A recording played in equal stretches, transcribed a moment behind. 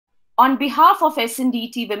On behalf of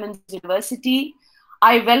SNDT Women's University,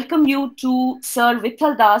 I welcome you to Sir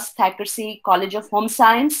Vithaldas Thackersey College of Home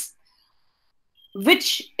Science,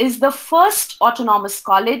 which is the first autonomous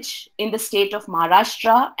college in the state of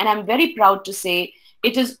Maharashtra. And I'm very proud to say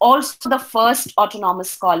it is also the first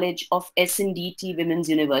autonomous college of SNDT Women's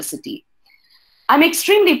University. I'm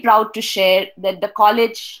extremely proud to share that the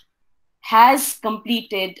college has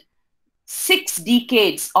completed 6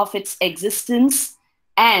 decades of its existence,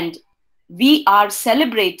 and we are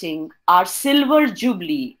celebrating our silver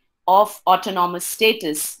jubilee of autonomous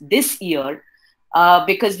status this year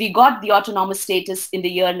because we got the autonomous status in the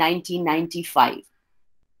year 1995.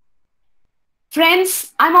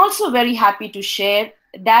 Friends, I'm also very happy to share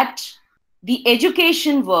that the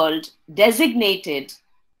education world designated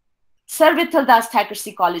Sir Vithaldas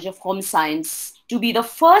Thackersey College of Home Science to be the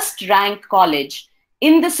first ranked college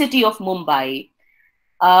in the city of Mumbai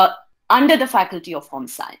under the Faculty of Home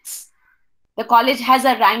Science. The college has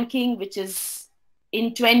a ranking which is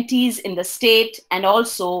in 20s in the state and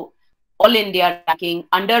also all India ranking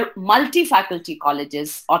under multi-faculty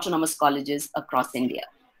colleges, autonomous colleges across India.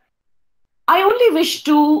 I only wish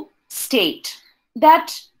to state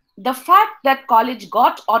that the fact that college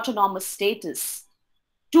got autonomous status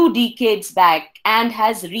 2 decades back and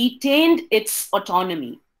has retained its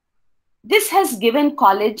autonomy, this has given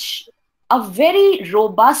college a very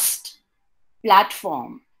robust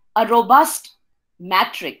platform, a robust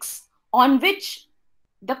matrix on which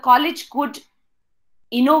the college could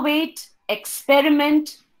innovate,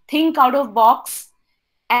 experiment, think out of box.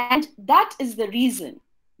 And that is the reason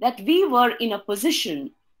that we were in a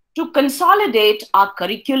position to consolidate our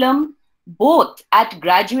curriculum both at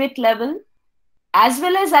graduate level as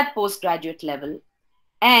well as at postgraduate level.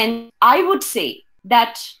 And I would say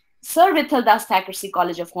that Sir Vithaldas Thackersey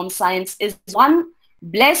College of Home Science is one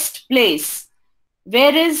blessed place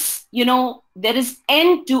where there is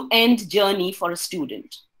end-to-end journey for a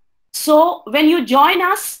student. So when you join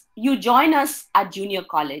us at junior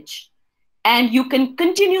college, and you can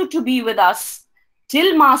continue to be with us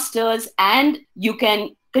till masters, and you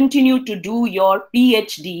can continue to do your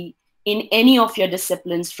PhD in any of your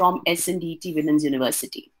disciplines from SNDT Women's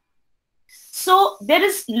University. So there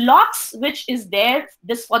is lots which is there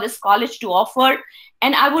for this college to offer,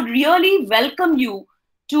 and I would really welcome you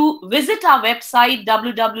to visit our website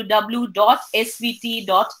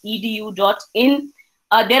www.svt.edu.in.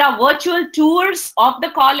 There are virtual tours of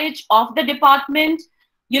the college, of the department.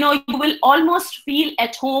 You will almost feel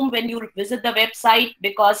at home when you visit the website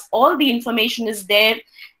because all the information is there,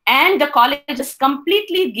 and the college has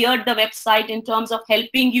completely geared the website in terms of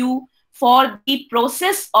helping you for the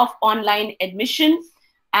process of online admission.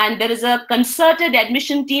 And there is a concerted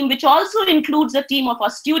admission team, which also includes a team of our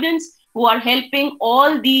students who are helping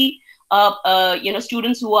all the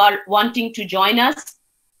students who are wanting to join us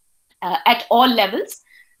at all levels.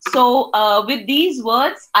 So with these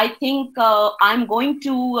words, I think I'm going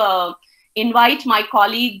to invite my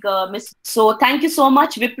colleague, Ms. So thank you so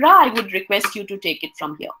much, Vipra. I would request you to take it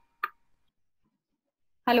from here.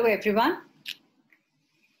 Hello, everyone.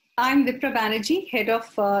 I'm Vipra Banerjee, head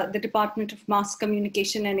of the Department of Mass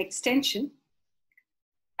Communication and Extension.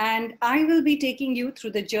 And I will be taking you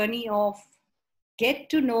through the journey of get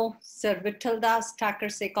to know Sir Vithaldas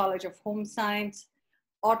Thackersey College of Home Science,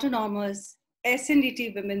 autonomous,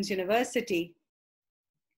 SNDT Women's University.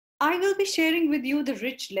 I will be sharing with you the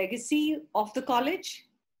rich legacy of the college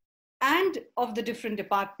and of the different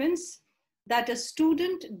departments that a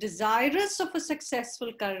student desirous of a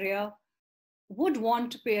successful career would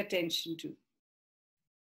want to pay attention to.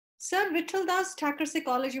 Sir Vithaldas Thackersey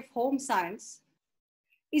College of Home Science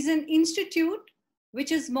is an institute which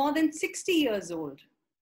is more than 60 years old.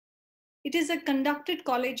 It is a conducted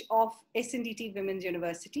college of SNDT Women's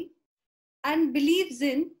University and believes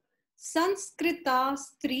in Sanskrita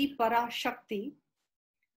Stri Para Shakti.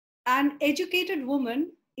 An educated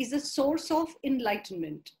woman is a source of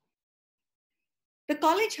enlightenment. The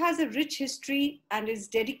college has a rich history and is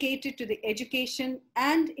dedicated to the education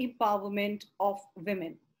and empowerment of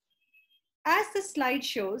women. As the slide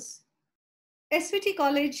shows, SVT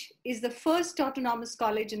College is the first autonomous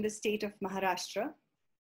college in the state of Maharashtra,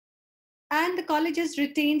 and the college has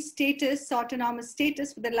retained autonomous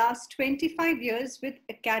status for the last 25 years with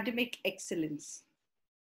academic excellence.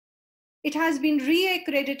 It has been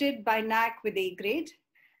re-accredited by NAC with A grade.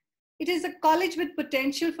 It is a college with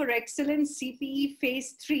potential for excellence CPE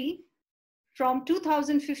Phase 3 from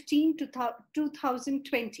 2015 to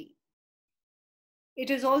 2020. It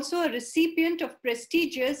is also a recipient of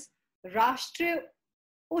prestigious Rashtriya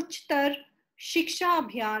Uchtar Shiksha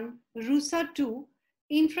Abhiyan RUSA 2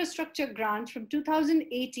 infrastructure grant from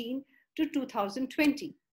 2018 to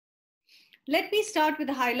 2020. Let me start with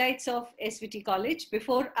the highlights of SVT College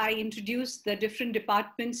before I introduce the different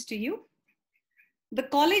departments to you. The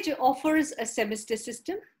college offers a semester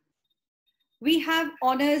system. We have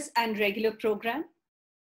honors and regular program.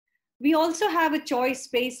 We also have a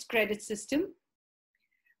choice-based credit system.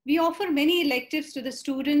 We offer many electives to the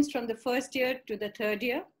students from the first year to the third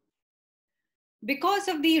year. Because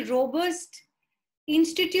of the robust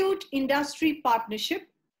institute-industry partnership,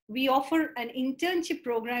 we offer an internship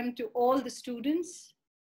program to all the students.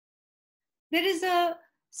 There is a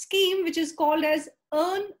scheme which is called as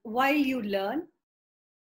Earn While You Learn.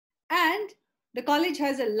 And the college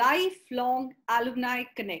has a lifelong alumni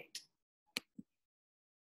connect.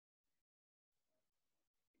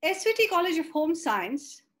 SVT College of Home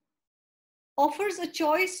Science offers a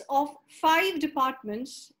choice of 5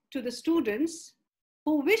 departments to the students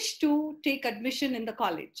who wish to take admission in the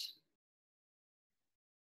college.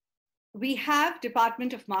 We have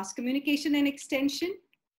Department of Mass Communication and Extension,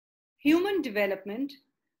 Human Development,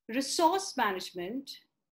 Resource Management,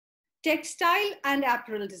 Textile and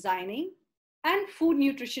Apparel Designing, and Food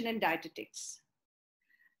Nutrition and Dietetics.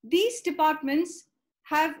 These departments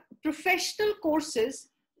have professional courses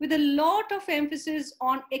with a lot of emphasis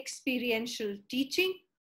on experiential teaching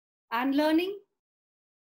and learning,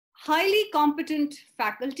 highly competent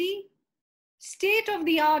faculty,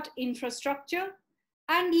 state-of-the-art infrastructure,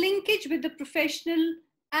 and linkage with the professional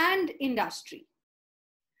and industry.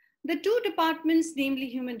 The 2 departments, namely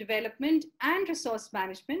Human Development and Resource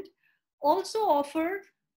Management, also offer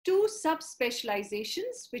 2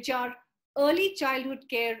 sub-specializations, which are Early Childhood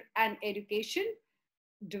Care and Education,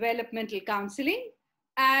 Developmental Counseling,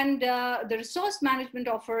 and the Resource Management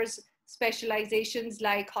offers specializations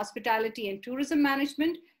like Hospitality and Tourism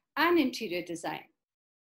Management and Interior Design.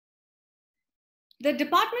 The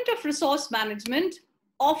Department of Resource Management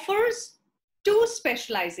offers 2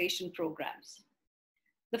 specialization programs.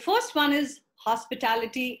 The first one is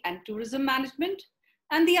Hospitality and Tourism Management,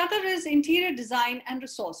 and the other is Interior Design and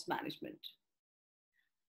Resource Management.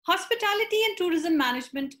 Hospitality and Tourism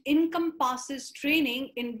Management encompasses training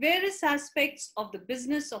in various aspects of the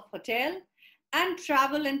business of hotel and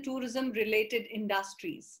travel and tourism related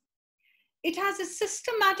industries. It has a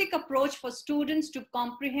systematic approach for students to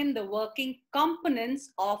comprehend the working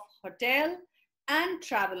components of hotel and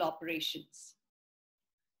travel operations.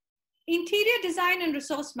 Interior Design and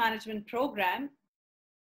Resource Management program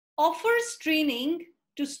offers training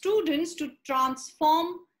to students to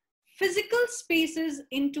transform physical spaces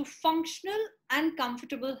into functional and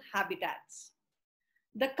comfortable habitats.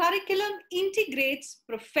 The curriculum integrates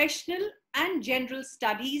professional and general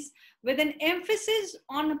studies with an emphasis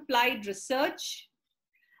on applied research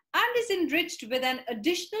and is enriched with an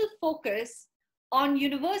additional focus on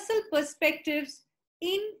universal perspectives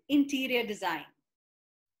in interior design.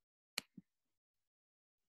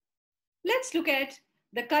 Let's look at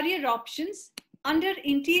the career options under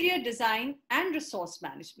Interior Design and Resource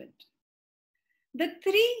Management. The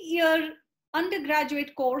 3-year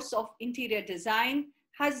undergraduate course of Interior Design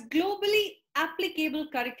has globally applicable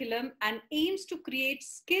curriculum and aims to create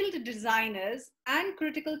skilled designers and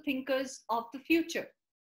critical thinkers of the future.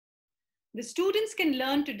 The students can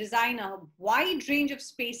learn to design a wide range of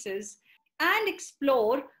spaces and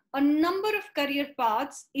explore a number of career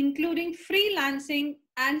paths, including freelancing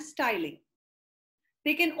and styling.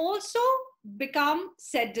 They can also become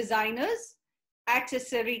set designers,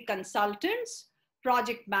 accessory consultants,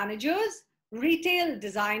 project managers, retail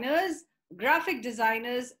designers, graphic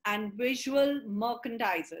designers, and visual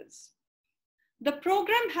merchandisers. The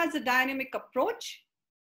program has a dynamic approach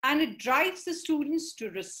and it drives the students to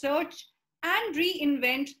research and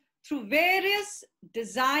reinvent through various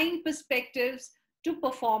design perspectives to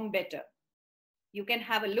perform better. You can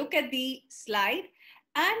have a look at the slide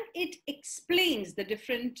and it explains the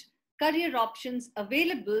different career options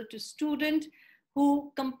available to student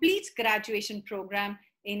who completes graduation program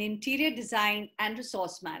in interior design and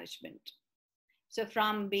resource management. So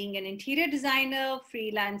from being an interior designer,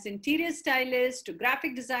 freelance interior stylist, to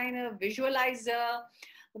graphic designer, visualizer,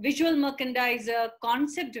 visual merchandiser,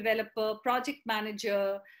 concept developer, project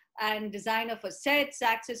manager, and designer for sets,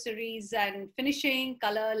 accessories, and finishing,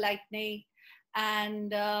 color, lighting,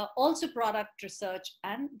 and also product research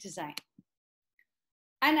and design.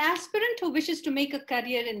 An aspirant who wishes to make a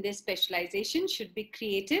career in this specialization should be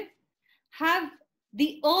creative, have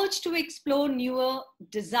the urge to explore newer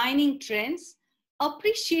designing trends,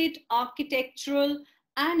 appreciate architectural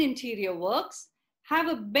and interior works, have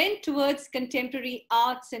a bent towards contemporary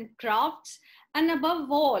arts and crafts, and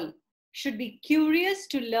above all, should be curious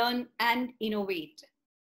to learn and innovate.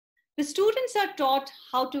 The students are taught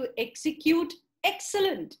how to execute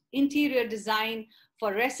excellent interior design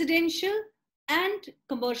for residential and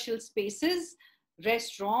commercial spaces,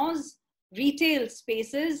 restaurants, retail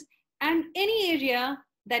spaces, and any area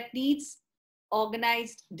that needs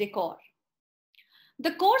organized decor.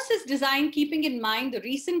 The course is designed keeping in mind the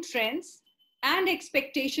recent trends and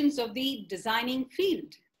expectations of the designing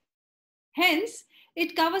field. Hence,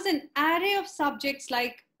 it covers an array of subjects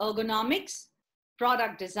like ergonomics,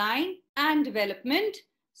 product design and development,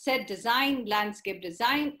 set design, landscape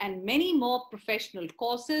design, and many more professional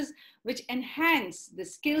courses which enhance the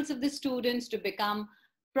skills of the students to become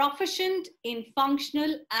proficient in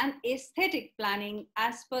functional and aesthetic planning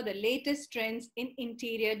as per the latest trends in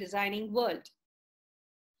interior designing world.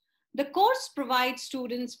 The course provides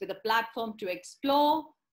students with a platform to explore,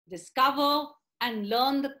 discover, and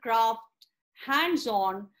learn the craft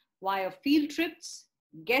hands-on via field trips,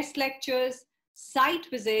 guest lectures, site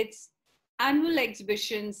visits, annual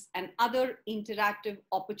exhibitions, and other interactive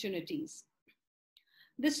opportunities.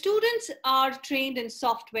 The students are trained in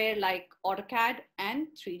software like AutoCAD and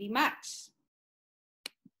 3D Max.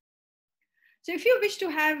 So if you wish to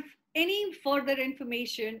have any further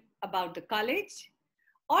information about the college,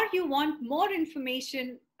 or you want more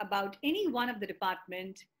information about any one of the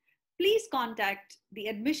department, please contact the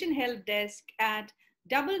admission help desk at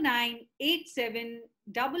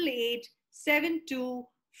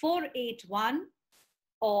 9987887241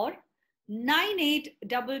 or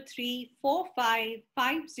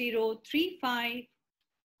 9833455035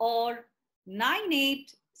 or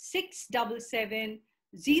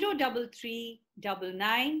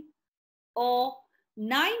 986770339 or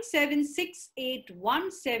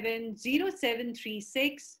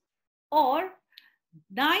 9768170736 or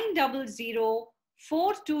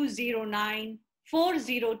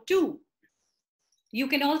 9004209-402. You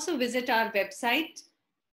can also visit our website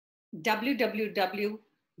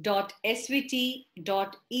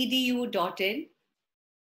www.svt.edu.in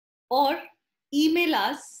or email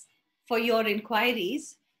us for your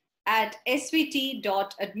inquiries at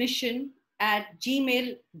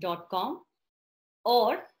svt.admission@gmail.com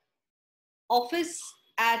or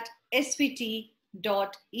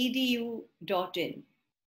office@svt.edu.in.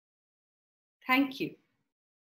 Thank you.